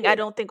just saying, I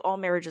don't think all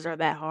marriages are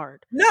that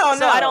hard. No.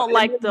 I don't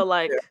like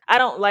I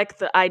don't like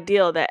the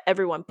ideal that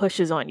everyone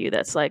pushes on you.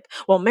 That's like,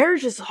 well,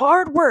 marriage is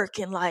hard work,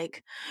 and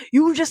like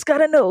you just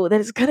gotta know that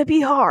it's gonna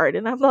be hard.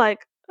 And I'm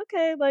like,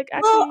 okay, like,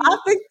 actually, well, I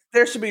think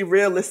there should be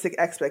realistic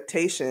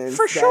expectations.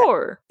 For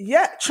sure.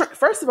 Yeah.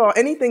 First of all,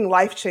 anything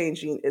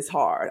life-changing is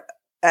hard.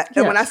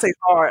 And when I say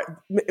hard,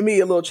 me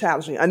a little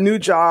challenging. A new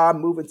job,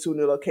 moving to a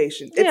new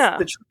location.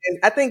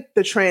 I think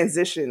the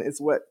transition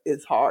is what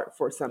is hard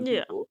for some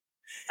people.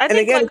 I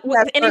think like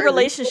with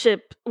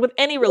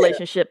any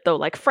relationship though,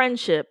 like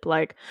friendship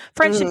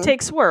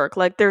takes work.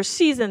 Like there's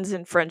seasons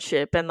in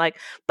friendship, and like,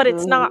 but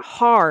it's not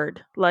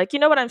hard. Like, you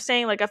know what I'm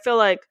saying? Like, I feel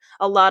like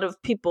a lot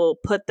of people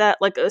put that,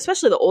 like,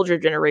 especially the older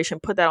generation,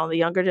 put that on the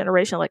younger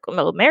generation. Like,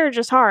 no, marriage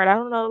is hard. I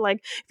don't know.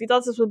 Like, if you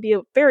thought this would be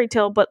a fairy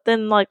tale, but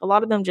then like a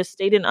lot of them just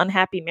stayed in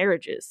unhappy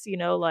marriages.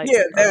 Like,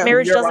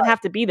 marriage doesn't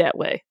have to be that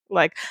way.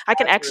 Like, I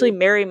can actually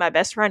marry my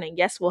best friend, and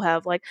yes, we'll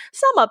have like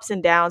some ups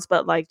and downs,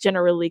 but like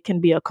generally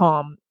can be a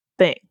calm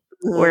thing.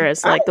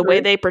 Whereas like the way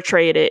they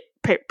portray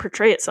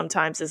it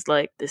sometimes is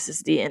like, this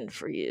is the end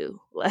for you.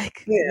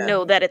 Like,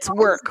 know that it's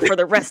work for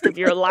the rest of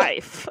your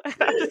life.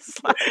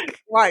 It's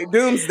like, right,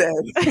 doomsday.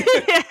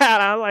 Yeah,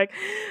 and I'm like,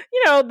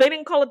 they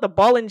didn't call it the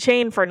ball and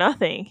chain for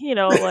nothing.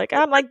 Like,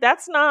 I'm like,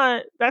 that's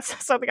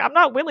something I'm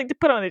not willing to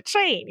put on a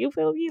chain. You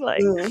feel me?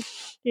 Like,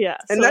 yeah.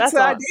 And so that's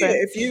the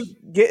idea. If you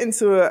get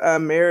into a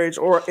marriage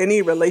or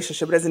any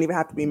relationship, it doesn't even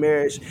have to be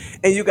marriage,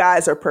 and you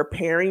guys are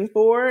preparing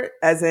for it,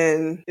 as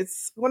in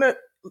it's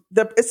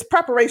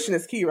preparation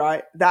is key,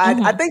 right?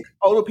 I think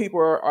older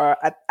people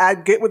I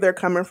get where they're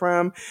coming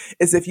from,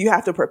 is if you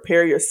have to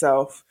prepare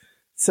yourself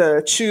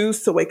to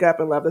choose to wake up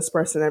and love this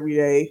person every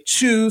day,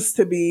 choose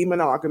to be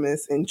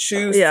monogamous, and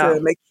choose to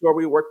make sure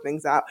we work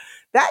things out.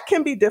 That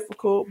can be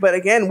difficult. But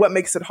again, what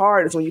makes it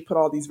hard is when you put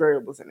all these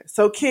variables in it.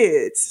 So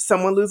kids,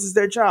 someone loses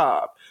their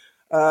job,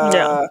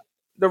 the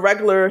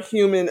regular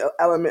human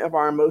element of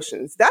our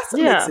emotions. That's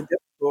what makes it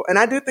difficult. And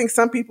I do think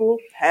some people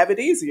have it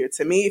easier.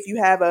 To me, if you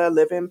have a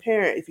live-in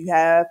parent,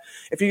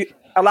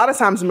 a lot of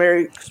times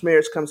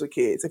marriage comes with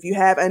kids. If you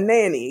have a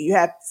nanny, you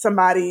have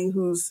somebody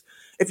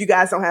if you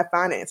guys don't have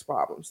finance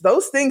problems,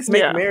 those things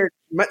make marriage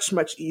much,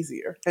 much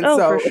easier. And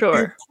so for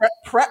sure. If you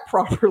prep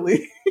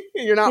properly,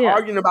 you're not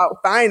arguing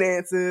about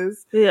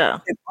finances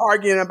and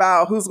arguing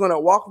about who's going to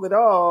walk the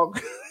dog.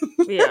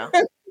 Yeah.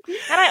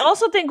 And I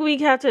also think we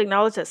have to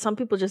acknowledge that some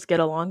people just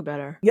get along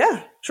better.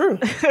 Yeah, true.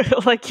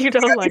 Like,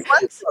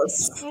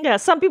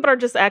 some people are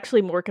just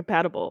actually more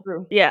compatible.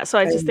 True. Yeah, so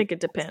I just think it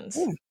depends.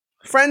 Yeah.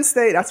 Friend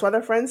stage, that's why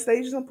the friend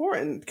stage is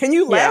important. Can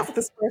you laugh with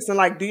this person?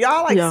 Like, do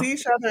y'all see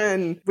each other,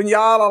 and when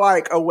y'all are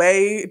like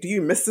away, do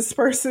you miss this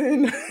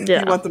person? Do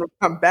you want them to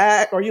come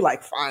back, or are you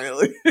like,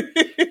 finally?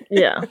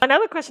 Yeah.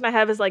 Another question I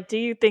have is like, do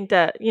you think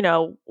that,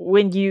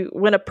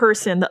 when a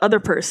person, the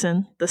other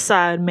person, the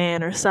side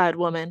man or side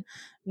woman,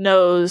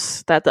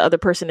 knows that the other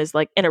person is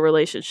like in a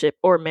relationship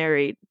or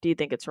married, do you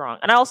think it's wrong?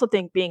 And I also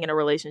think being in a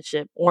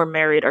relationship or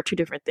married are two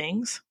different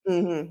things.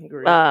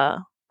 Agree. I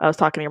was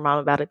talking to your mom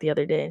about it the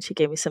other day, and she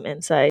gave me some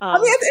insight. I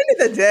mean, at the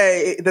end of the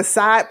day, the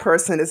side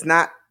person is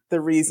not the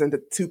reason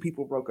that two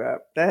people broke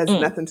up. That has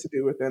nothing to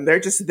do with them.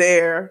 They're just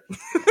there.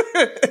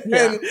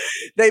 And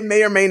they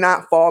may or may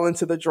not fall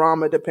into the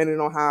drama depending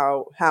on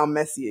how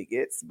messy it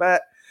gets.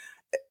 But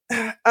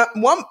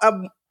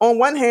on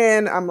one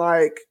hand, I'm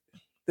like,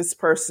 this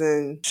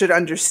person should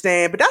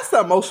understand, but that's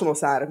the emotional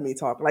side of me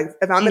talking. Like,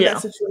 if I'm in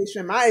that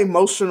situation, my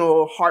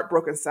emotional,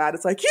 heartbroken side,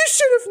 it's like, you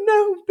should have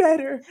known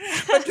better.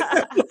 But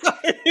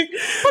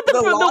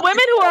the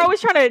women who are always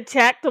trying to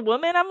attack the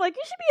woman, I'm like,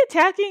 you should be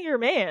attacking your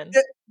man.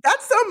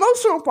 That's the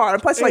emotional part.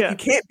 And plus, you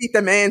can't beat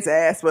the man's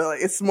ass,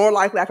 but it's more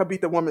likely I could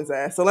beat the woman's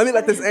ass. So let me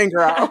let this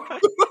anger out.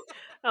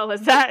 Oh,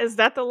 is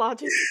that the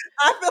logic?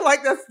 I feel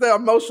like that's the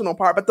emotional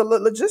part, but the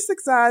logistic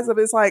sides of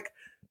it is like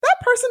that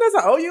person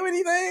doesn't owe you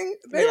anything.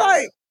 They Yeah.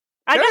 like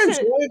I they're guess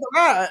enjoying the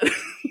ride.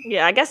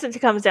 yeah, I guess it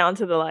comes down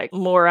to the like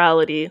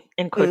morality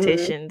in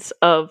quotations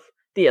of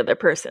the other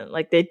person.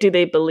 Like they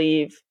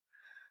believe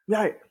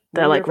Right.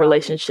 that like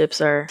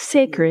relationships are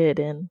sacred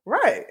and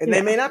right. And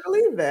they may not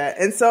believe that.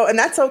 And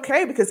that's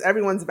okay because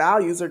everyone's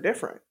values are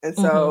different. And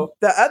so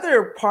the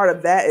other part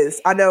of that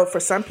is I know for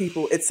some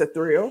people it's a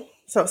thrill.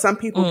 So some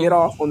people get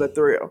off on the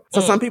thrill.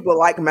 So some people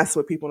like mess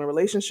with people in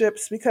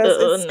relationships because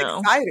it's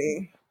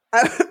exciting.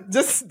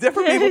 Just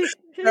different people.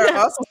 There are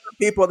also some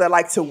people that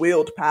like to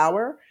wield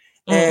power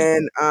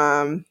and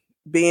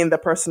being the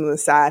person on the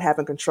side,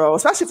 having control,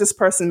 especially if this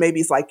person maybe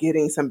is like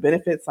getting some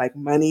benefits like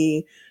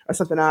money or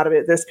something out of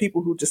it. There's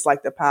people who just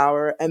like the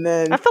power. And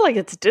then I feel like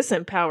it's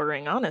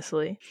disempowering,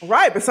 honestly.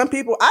 Right. But some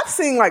people I've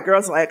seen like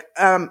girls like,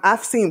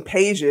 I've seen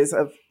pages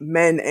of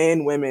men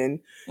and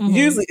women.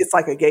 Usually it's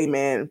like a gay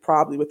man,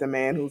 probably with a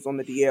man who's on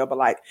the DL, but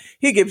like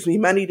he gives me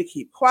money to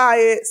keep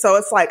quiet. So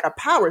it's like a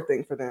power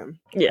thing for them.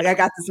 Yeah. Like I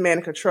got this man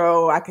in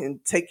control. I can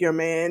take your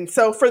man.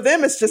 So for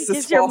them, it's just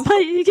this false.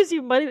 He gives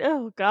you money.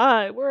 Oh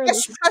God.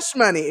 Hush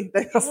money.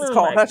 That's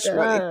called hush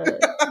money.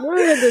 We're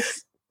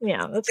this.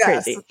 Yeah, that's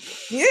crazy.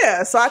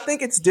 Yeah, so I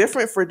think it's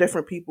different for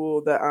different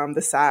people.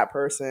 The side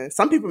person.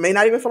 Some people may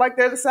not even feel like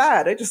they're the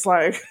side. They're just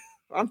like,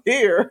 I'm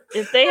here.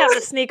 If they have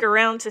to sneak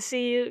around to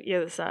see you,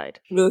 you're the side.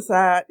 You're the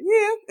side.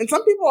 Yeah, and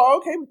some people are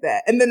okay with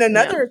that. And then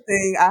another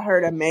thing, I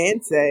heard a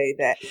man say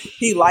that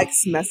he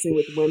likes messing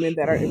with women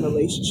that are in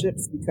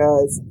relationships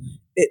because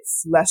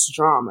it's less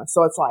drama.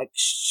 So it's like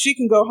she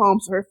can go home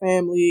to her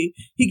family.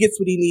 He gets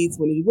what he needs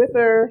when he's with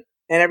her,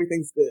 and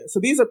everything's good. So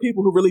these are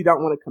people who really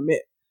don't want to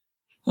commit.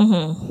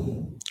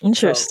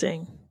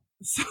 Interesting.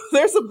 So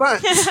there's a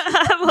bunch.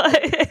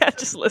 I'm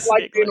just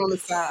listening. Like being on the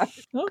side.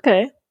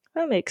 Okay,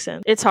 that makes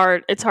sense. It's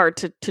hard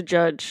to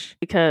judge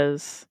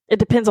because it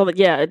depends on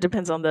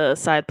the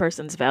side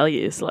person's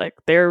values. Like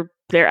their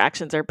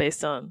actions are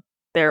based on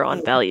their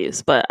own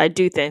values. But I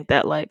do think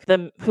that like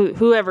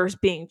whoever's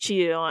being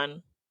cheated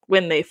on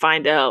when they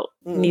find out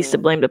needs to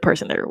blame the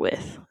person they're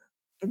with.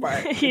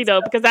 Right.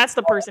 Because that's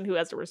the person who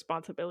has the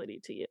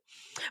responsibility to you.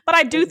 But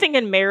I do think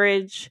in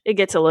marriage, it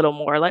gets a little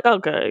more like,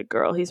 okay,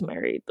 girl, he's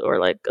married. Or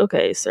like,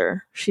 okay,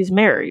 sir, she's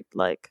married.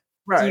 Like,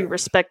 do you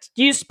respect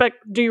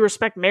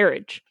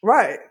marriage?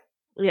 Right.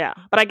 Yeah.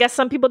 But I guess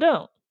some people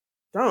don't.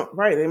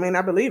 Right. They may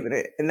not believe in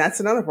it. And that's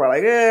another part.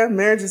 Like, yeah,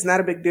 marriage is not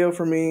a big deal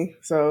for me.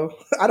 So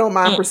I don't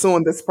mind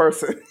pursuing this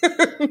person.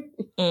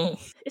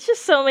 It's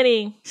just so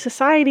many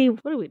society.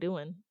 What are we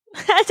doing?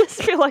 I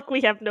just feel like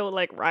we have no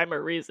like rhyme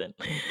or reason.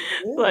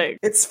 Yeah. Like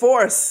it's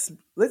force.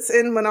 Let's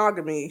end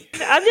monogamy.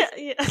 I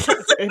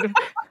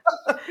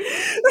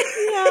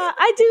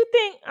do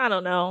think I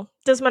don't know.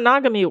 Does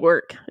monogamy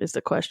work? Is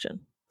the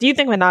question. Do you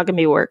think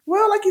monogamy works?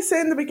 Well, like you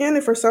said in the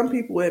beginning, for some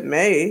people it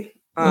may,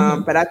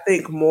 but I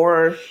think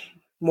more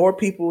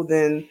people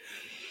than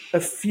a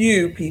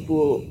few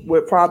people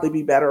would probably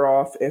be better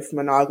off if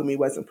monogamy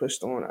wasn't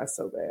pushed on us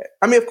so bad.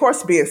 I mean, of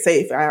course, being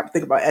safe. I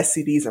think about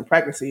STDs and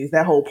pregnancies.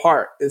 That whole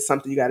part is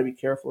something you got to be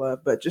careful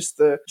of. But just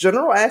the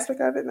general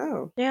aspect of it,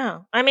 no.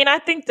 Yeah. I mean, I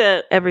think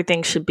that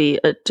everything should be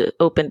an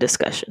open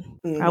discussion.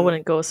 I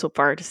wouldn't go so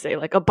far to say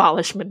like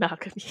abolish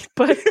monogamy,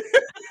 but...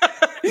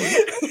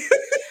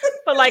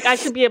 But like I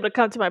should be able to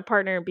come to my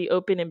partner and be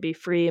open and be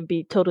free and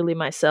be totally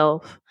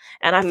myself.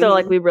 And I feel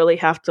like we really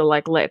have to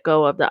like let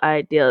go of the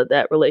idea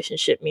that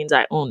relationship means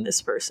I own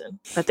this person.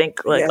 I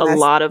think like a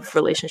lot of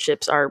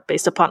relationships are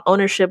based upon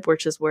ownership,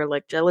 which is where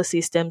like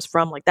jealousy stems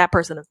from. Like that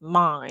person is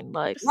mine.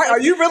 Like, are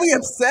you really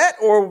upset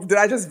or did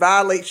I just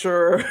violate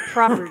your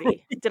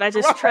property? Did I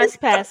just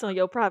trespass on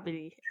your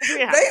property?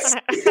 Yeah.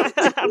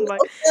 I'm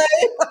like,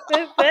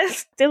 that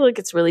still like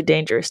it's really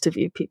dangerous to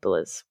view people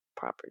as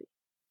property.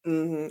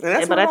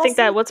 But I think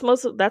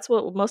that's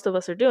what most of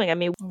us are doing. I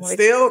mean, like,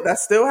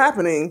 that's still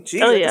happening.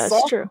 Jeez,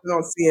 it's true.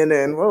 On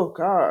CNN. Oh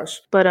gosh.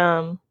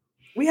 But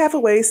we have a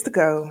ways to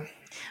go.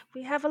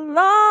 We have a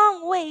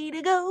long way to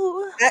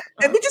go,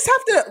 and we just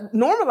have to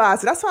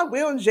normalize it. That's why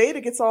Will and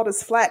Jada gets all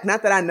this flack.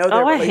 Not that I know.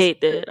 I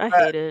hate it. I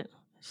hate it.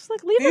 Just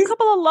like leave a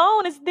couple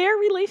alone. It's their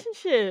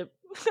relationship.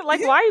 Like,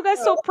 why are you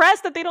guys so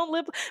pressed that they don't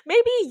live?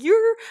 Maybe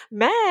you're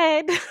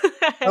mad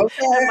and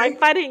like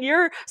fighting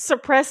your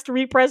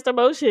repressed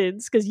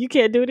emotions because you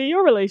can't do it in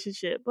your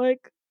relationship.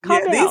 Like,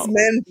 calm down. These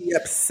men be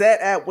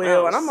upset at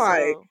Will, and I'm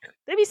like,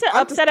 they be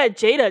upset at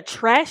Jada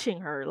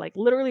trashing her, like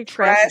literally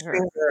trashing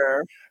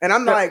her. And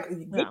I'm like,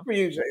 good for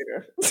you,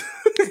 Jada.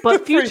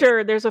 But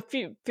Future, there's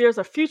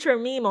a Future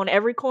meme on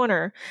every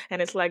corner,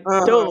 and it's like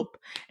dope.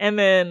 And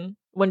then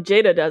when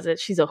Jada does it,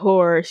 she's a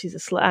whore, she's a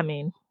slut. I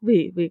mean,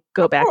 we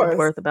go back and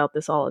forth about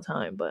this all the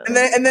time, but and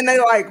then they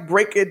like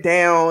break it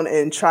down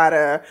and try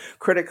to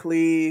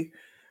critically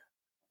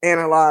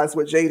analyze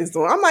what Jada's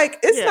doing. I'm like,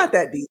 it's not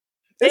that deep.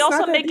 They It's not also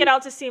gonna make be it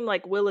out to seem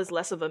like Will is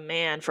less of a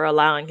man for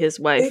allowing his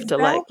wife to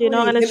exactly. and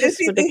it's And if just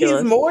you think he's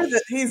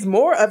ridiculous. he's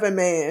more of a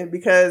man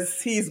because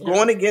he's Yeah.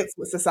 going against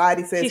what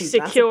society says He's he's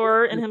not supposed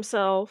secure to in do.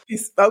 himself.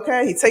 He's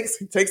okay. He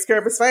takes care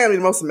of his family.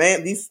 The most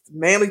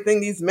manly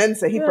thing these men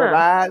say he Yeah.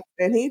 provides,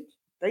 and he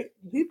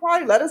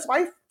probably let his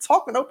wife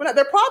talk and open up.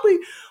 They're probably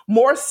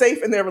more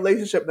safe in their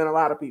relationship than a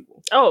lot of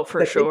people. Oh, for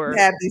That they sure. can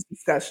have these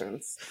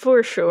discussions For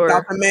without sure.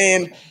 the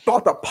man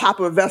thought to pop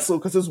a vessel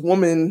because his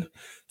woman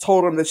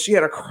told him that she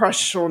had a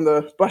crush on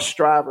the bus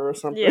driver or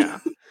something. Yeah.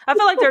 I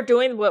feel like they're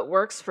doing what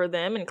works for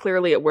them, and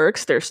clearly it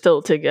works. They're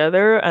still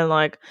together, and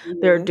like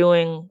they're Mhm.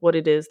 doing what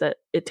it is that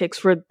it takes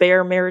for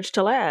their marriage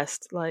to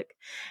last. Like,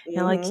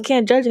 and like you Mhm.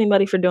 can't judge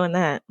anybody for doing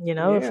that. You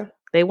know, if Yeah.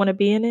 they want to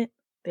be in it,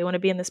 they want to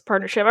be in this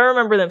partnership. I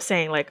remember them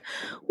saying like,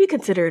 "We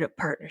consider it a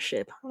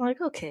partnership." I'm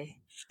like, okay,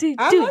 do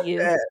I like you?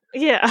 that.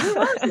 Yeah. I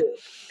like it.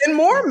 And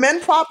more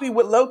men probably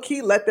would low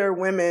key let their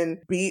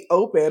women be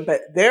open,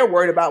 but they're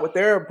worried about what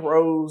their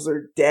bros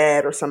or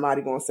dad or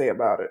somebody gonna say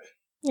about it.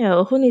 You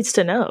know, who needs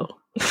to know?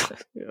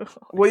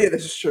 Well, yeah,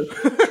 this is true.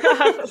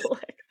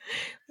 Like,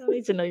 I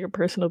need to know your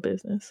personal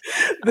business.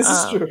 This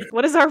is true.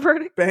 What is our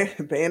verdict?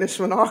 Banish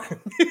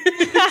monogamy.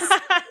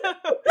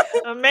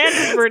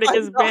 Amanda's verdict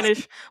is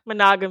banish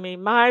monogamy.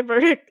 My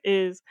verdict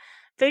is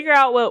figure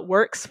out what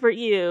works for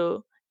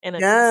you in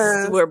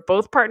where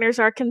both partners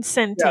are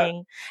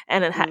consenting,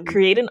 and then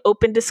create an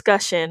open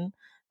discussion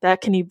that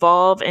can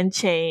evolve and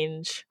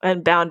change,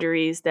 and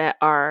boundaries that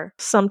are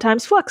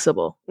sometimes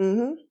flexible.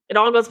 Mm-hmm. It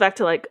all goes back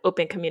to like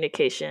open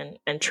communication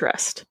and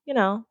trust. You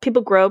know,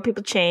 people grow,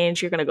 people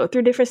change. You're going to go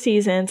through different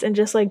seasons, and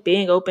just like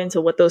being open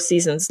to what those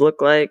seasons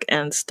look like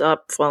and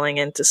stop falling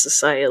into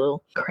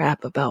societal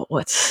crap about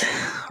what's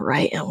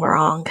right and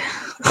wrong.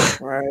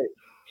 Right.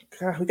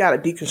 God, we got to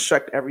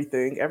deconstruct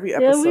everything. Every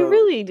episode. Yeah, we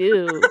really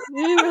do.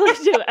 We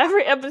really do.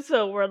 Every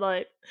episode we're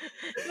like,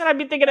 then I'd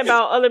be thinking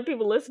about other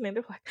people listening.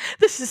 They're like,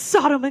 this is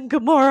Sodom and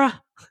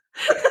Gomorrah.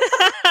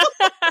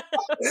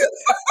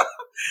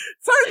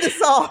 Turn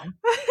this off.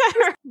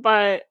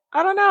 But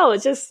I don't know.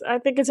 It's just, I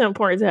think it's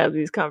important to have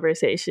these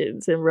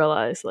conversations and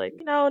realize, like,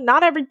 you know,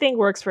 not everything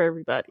works for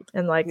everybody.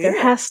 And like,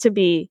 there's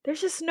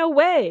just no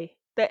way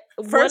that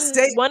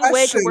one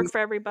way could work for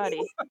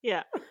everybody.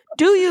 Yeah.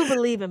 Do you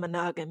believe in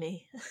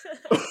monogamy?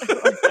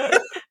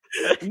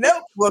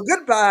 Nope. Well,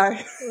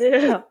 goodbye.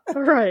 Yeah.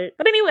 Right.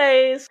 But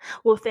anyways,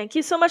 well, thank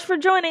you so much for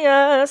joining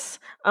us.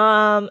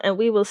 And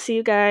we will see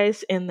you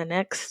guys in the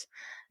next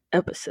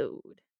episode.